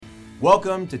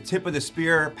Welcome to Tip of the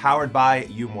Spear, powered by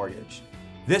UMortgage.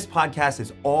 This podcast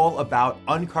is all about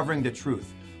uncovering the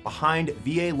truth behind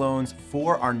VA loans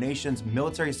for our nation's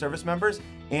military service members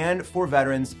and for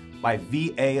veterans by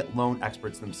VA loan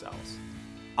experts themselves.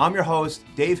 I'm your host,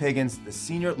 Dave Higgins, the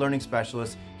Senior Learning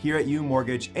Specialist here at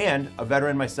UMortgage and a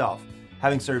veteran myself,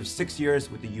 having served 6 years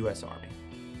with the U.S. Army.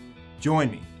 Join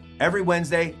me every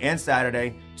Wednesday and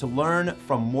Saturday to learn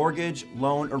from mortgage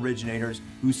loan originators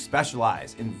who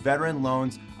specialize in veteran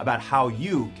loans about how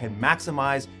you can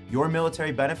maximize your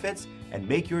military benefits and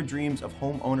make your dreams of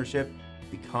home ownership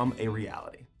become a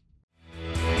reality.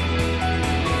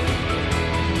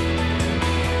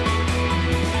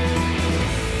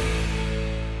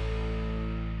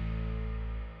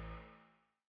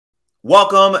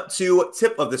 Welcome to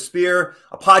Tip of the Spear,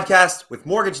 a podcast with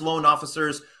mortgage loan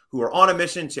officers who are on a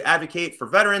mission to advocate for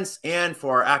veterans and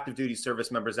for our active duty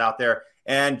service members out there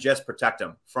and just protect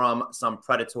them from some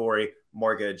predatory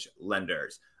mortgage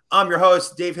lenders. I'm your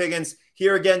host, Dave Higgins,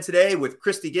 here again today with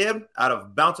Kristi Gibb out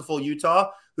of Bountiful,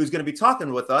 Utah, who's going to be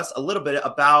talking with us a little bit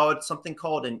about something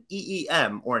called an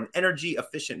EEM, or an energy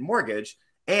efficient mortgage,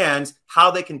 and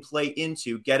how they can play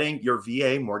into getting your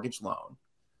VA mortgage loan.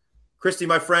 Kristi,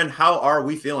 my friend, how are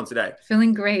we feeling today?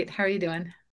 Feeling great. How are you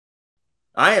doing?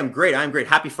 I am great.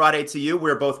 Happy Friday to you.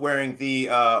 We're both wearing the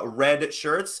red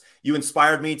shirts. You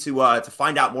inspired me to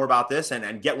find out more about this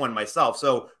and get one myself.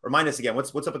 So remind us again,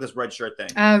 what's up with this red shirt thing?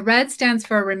 Red stands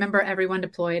for Remember Everyone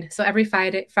Deployed. So every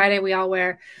Friday we all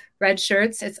wear red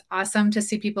shirts. It's awesome to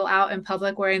see people out in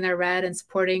public wearing their red and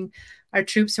supporting our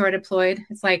troops who are deployed.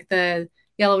 It's like the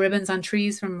yellow ribbons on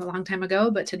trees from a long time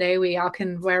ago, but today we all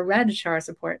can wear red to show our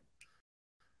support.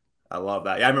 I love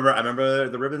that. Yeah, I remember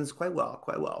the ribbons quite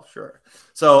well. Sure.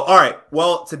 So, all right.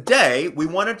 Well, today we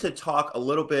wanted to talk a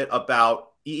little bit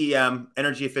about EEM,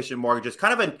 energy efficient mortgages,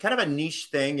 kind of a niche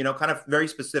thing, kind of very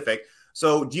specific.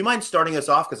 So do you mind starting us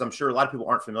off? Because I'm sure a lot of people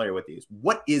aren't familiar with these.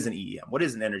 What is an EEM? What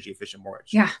is an energy efficient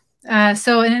mortgage? Yeah.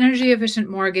 So an energy efficient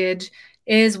mortgage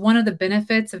is one of the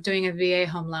benefits of doing a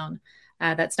VA home loan.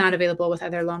 That's not available with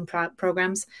other loan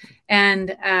programs.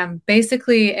 And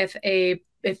basically, if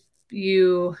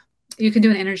you can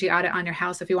do an energy audit on your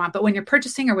house if you want, but when you're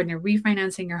purchasing or when you're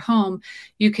refinancing your home,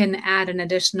 you can add an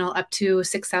additional up to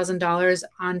 $6,000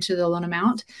 onto the loan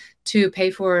amount to pay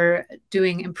for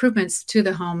doing improvements to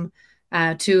the home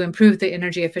to improve the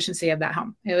energy efficiency of that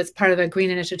home. It was part of a green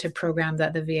initiative program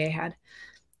that the VA had,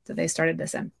 so they started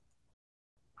this in.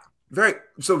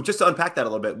 So just to unpack that a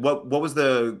little bit, what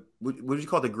did you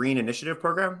call the green initiative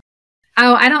program?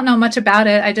 Oh, I don't know much about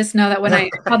it. I just know that when I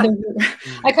called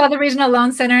the regional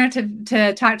loan center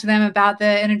to talk to them about the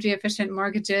energy efficient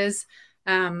mortgages,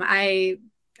 I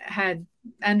had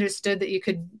understood that you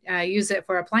could use it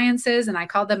for appliances, and I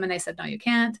called them and they said, no, you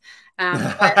can't.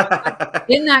 But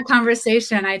in that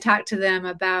conversation, I talked to them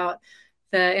about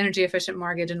the energy efficient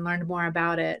mortgage and learned more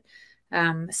about it.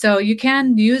 So you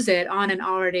can use it on an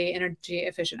already energy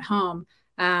efficient home.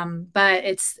 But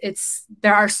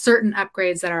there are certain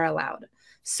upgrades that are allowed.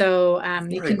 So,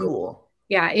 cool.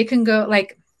 Yeah, it can go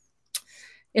like,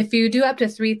 if you do up to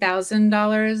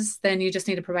 $3,000, then you just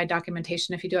need to provide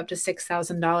documentation. If you do up to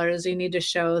 $6,000, you need to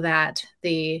show that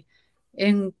the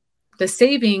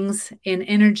savings in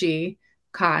energy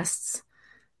costs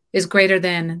is greater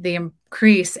than the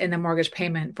increase in the mortgage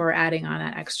payment for adding on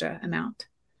that extra amount.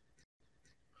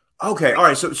 Okay. All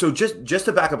right. So just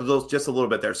to back up just a little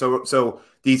bit there. So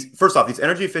these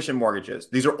energy efficient mortgages,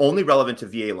 these are only relevant to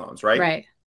VA loans, right? Right.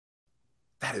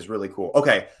 That is really cool.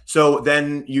 Okay. So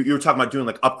then you were talking about doing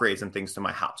like upgrades and things to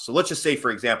my house. So let's just say,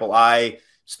 for example, I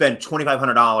spend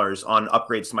 $2,500 on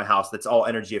upgrades to my house. That's all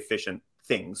energy efficient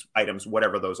things, items,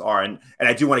 whatever those are. And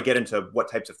I do want to get into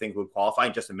what types of things would qualify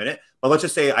in just a minute. But let's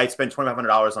just say I spend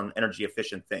 $2,500 on energy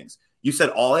efficient things. You said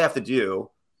all I have to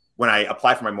do when I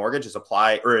apply for my mortgage is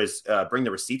bring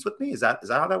the receipts with me? Is that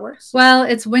how that works? Well,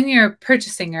 it's when you're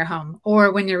purchasing your home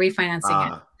or when you're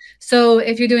refinancing it. So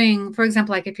if you're doing, for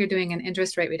example, like if you're doing an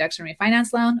interest rate reduction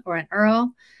refinance loan or an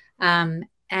EARL, and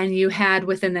you had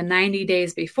within the 90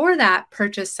 days before that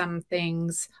purchased some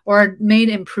things or made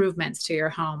improvements to your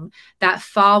home that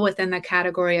fall within the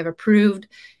category of approved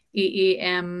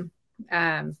EEM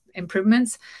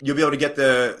improvements, you'll be able to get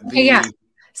the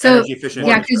So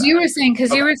yeah, because you were saying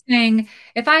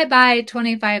if I make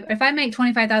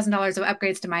 $25,000 of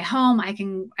upgrades to my home, I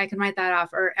can write that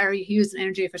off or use an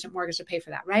energy efficient mortgage to pay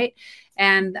for that, right?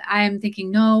 And I'm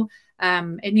thinking, no,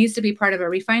 it needs to be part of a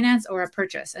refinance or a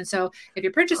purchase. And so if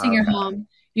you're purchasing your home,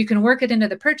 you can work it into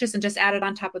the purchase and just add it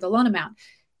on top of the loan amount.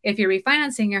 if you're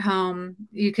refinancing your home,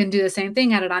 you can do the same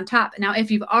thing, add it on top. Now, if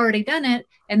you've already done it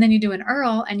and then you do an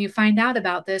IRRRL and you find out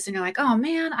about this and you're like, oh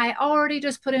man, I already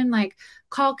just put in like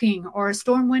caulking or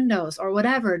storm windows or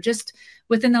whatever, just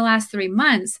within the last 3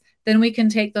 months, then we can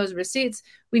take those receipts.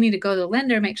 We need to go to the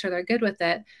lender, make sure they're good with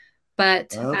it.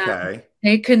 But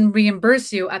they can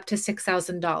reimburse you up to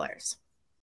 $6,000.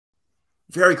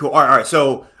 Very cool. All right.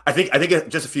 So I think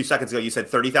just a few seconds ago you said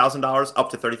 $30,000 up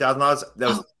to $30,000. That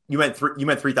was you meant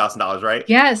 $3,000, right?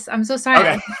 Yes. I'm so sorry.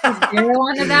 Okay. Zero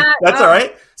onto that. That's all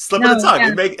right. Slip of the tongue.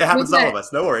 Yeah. It happens to all of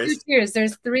us. No worries. 2 tiers.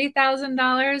 There's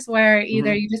 $3,000 where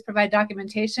either you just provide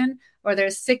documentation, or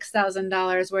there's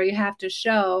 $6,000 where you have to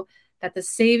show that the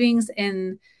savings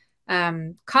in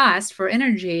cost for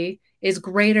energy is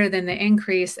greater than the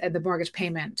increase of the mortgage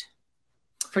payment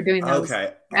for doing those.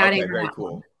 Okay. Very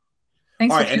cool.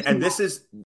 Thanks. All right. And this is,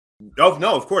 oh,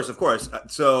 no, of course.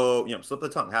 So, slip of the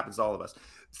tongue happens to all of us.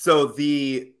 So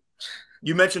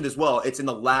you mentioned as well, it's in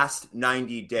the last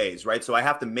 90 days, right? So I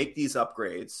have to make these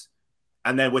upgrades.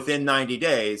 And then within 90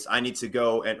 days, I need to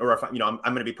go or if I'm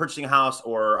going to be purchasing a house,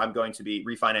 or I'm going to be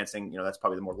refinancing, that's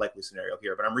probably the more likely scenario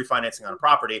here, but I'm refinancing on a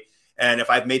property. And if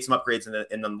I've made some upgrades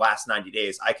in the last 90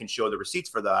 days, I can show the receipts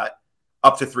for that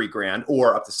up to $3,000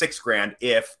 or up to $6,000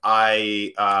 if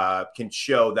I can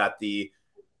show that the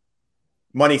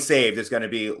money saved is going to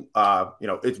be,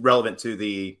 it's relevant to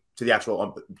the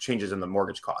actual changes in the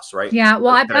mortgage costs, right? Yeah.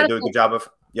 Well, I do a good job of,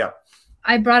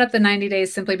 I brought up the 90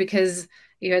 days simply because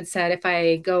you had said, if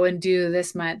I go and do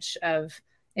this much of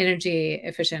energy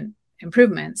efficient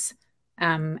improvements,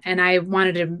 and I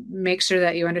wanted to make sure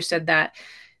that you understood that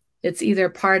it's either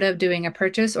part of doing a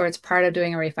purchase or it's part of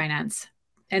doing a refinance.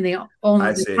 And the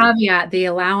caveat, the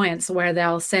allowance where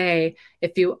they'll say,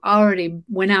 if you already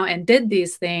went out and did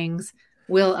these things,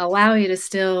 we'll allow you to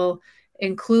still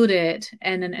include it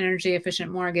in an energy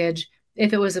efficient mortgage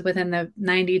if it was within the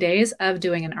 90 days of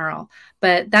doing an IRRRL.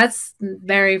 But that's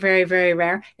very, very, very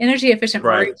rare. Energy efficient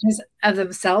mortgages of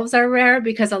themselves are rare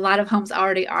because a lot of homes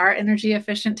already are energy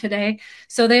efficient today.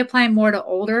 So they apply more to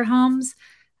older homes.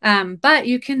 But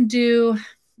you can do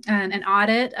an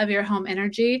audit of your home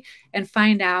energy and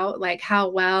find out like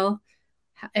how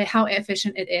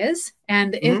efficient it is.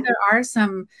 And if there are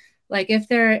some, like if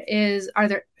there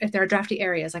are drafty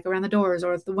areas like around the doors,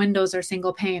 or if the windows are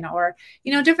single pane, or,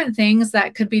 different things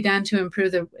that could be done to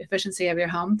improve the efficiency of your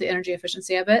home, the energy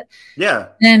efficiency of it. Yeah.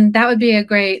 Then that would be a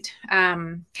great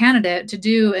candidate to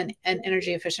do an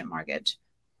energy efficient mortgage.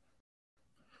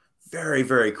 Very,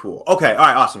 very cool. Okay. All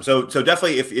right. Awesome. So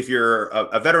definitely if you're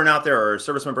a veteran out there or a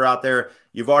service member out there,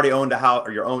 you've already owned a house,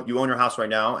 or you own your house right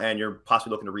now, and you're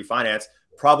possibly looking to refinance,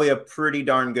 probably a pretty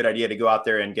darn good idea to go out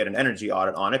there and get an energy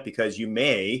audit on it, because you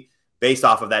may, based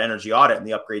off of that energy audit and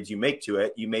the upgrades you make to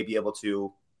it, you may be able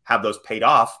to have those paid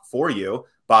off for you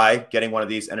by getting one of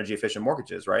these energy efficient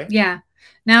mortgages, right? Yeah.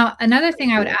 Now, another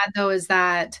thing I would add though, is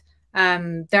that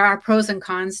there are pros and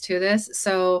cons to this.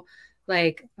 So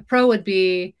like a pro would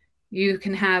be, you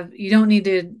can have your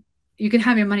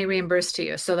money reimbursed to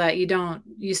you so that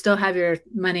you still have your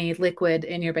money liquid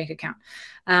in your bank account.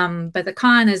 But the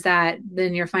con is that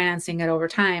then you're financing it over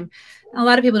time. A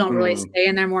lot of people don't really stay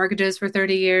in their mortgages for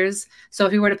 30 years. So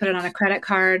if you were to put it on a credit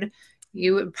card,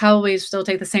 you would probably still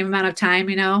take the same amount of time,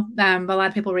 but a lot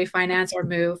of people refinance or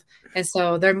move. And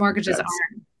so their mortgages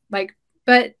aren't like,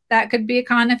 but that could be a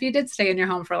con if you did stay in your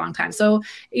home for a long time. So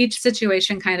each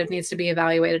situation kind of needs to be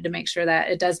evaluated to make sure that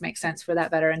it does make sense for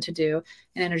that veteran to do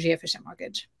an energy efficient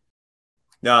mortgage.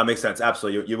 No, it makes sense.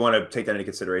 Absolutely. You want to take that into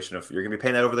consideration if you're going to be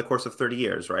paying that over the course of 30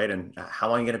 years, right? And how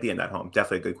long are you going to be in that home?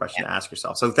 Definitely a good question to ask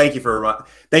yourself. So thank you for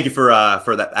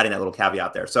that, adding that little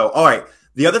caveat there. So, all right.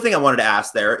 The other thing I wanted to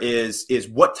ask there is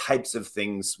what types of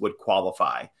things would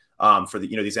qualify for the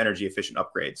these energy efficient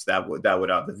upgrades that would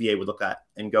the VA would look at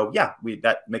and go,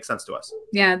 that makes sense to us.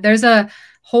 Yeah, there's a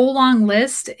whole long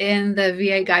list in the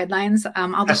VA guidelines.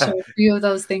 I'll just share a few of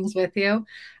those things with you.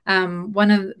 Some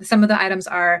of the items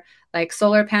are like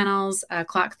solar panels,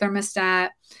 clock thermostat,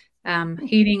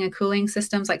 heating and cooling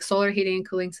systems, like solar heating and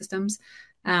cooling systems,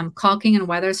 caulking and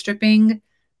weather stripping,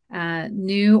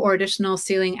 new or additional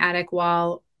ceiling, attic,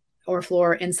 wall, or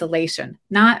floor insulation,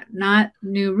 not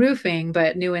new roofing,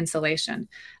 but new insulation.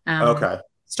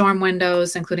 Storm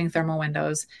windows, including thermal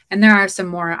windows. And there are some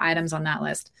more items on that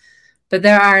list, but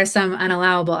there are some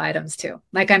unallowable items too.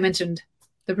 Like I mentioned,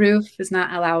 the roof is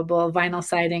not allowable. Vinyl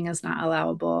siding is not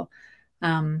allowable.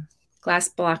 Glass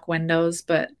block windows,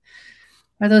 but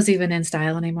are those even in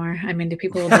style anymore? I mean, do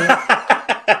people do it?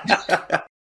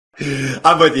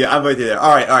 I'm with you there.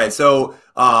 All right. So,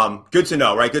 good to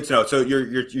know, right? Good to know. So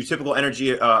your typical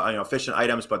energy, efficient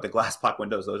items, but the glass block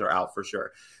windows, those are out for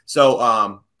sure.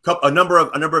 So, a number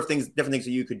of things, different things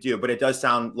that you could do. But it does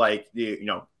sound like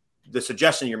the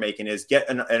suggestion you're making is get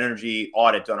an energy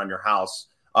audit done on your house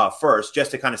first,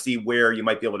 just to kind of see where you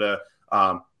might be able to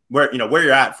where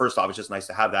you're at. First off, it's just nice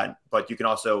to have that, but you can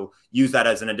also use that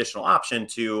as an additional option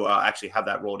to actually have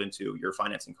that rolled into your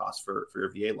financing costs for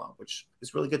your VA loan, which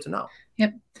is really good to know.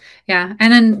 Yep. Yeah.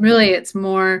 And then really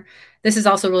this is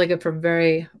also really good for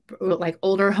very like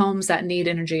older homes that need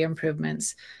energy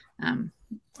improvements,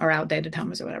 or outdated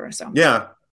homes or whatever. So yeah.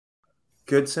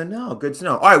 Good to know. Good to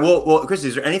know. All right. Well, Kristi,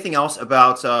 is there anything else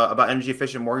about energy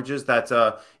efficient mortgages that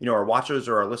our watchers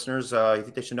or our listeners you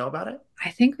think they should know about it? I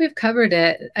think we've covered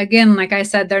it. Again, like I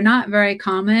said, they're not very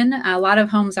common. A lot of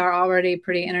homes are already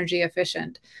pretty energy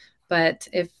efficient, but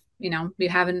if you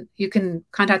haven't, you can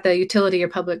contact the utility,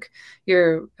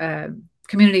 your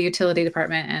community utility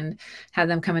department, and have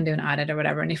them come and do an audit or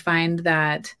whatever. And you find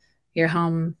that your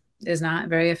home is not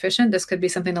very efficient, this could be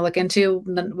something to look into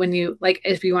when you, like,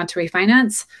 if you want to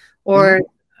refinance, or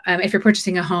if you're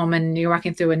purchasing a home and you're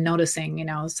walking through and noticing,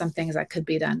 some things that could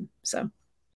be done. So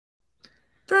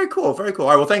very cool. Very cool.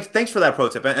 All right. Well, thanks for that pro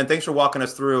tip. And thanks for walking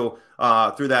us through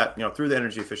that, through the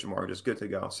energy efficient mortgages. Good to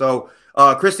go. So,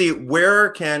 Kristi,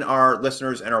 where can our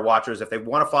listeners and our watchers, if they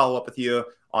want to follow up with you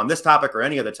on this topic or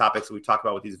any other topics that we talked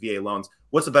about with these VA loans,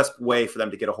 what's the best way for them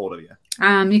to get a hold of you?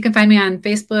 You can find me on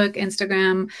Facebook,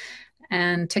 Instagram,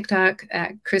 and TikTok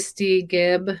at Kristi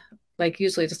Gibb, like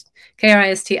usually just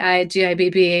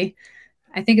KristiGibb.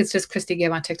 I think it's just Kristi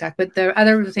Gibb on TikTok, but the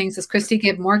other things is Kristi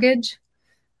Gibb Mortgage.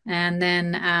 And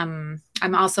then I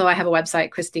have a website,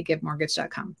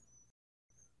 KristiGibbMortgage.com.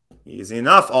 Easy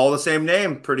enough. All the same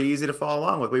name. Pretty easy to follow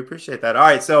along with. We appreciate that. All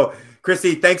right. So,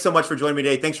 Kristi, thanks so much for joining me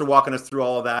today. Thanks for walking us through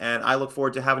all of that. And I look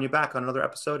forward to having you back on another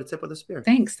episode of Tip with a Spear.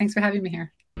 Thanks for having me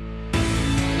here.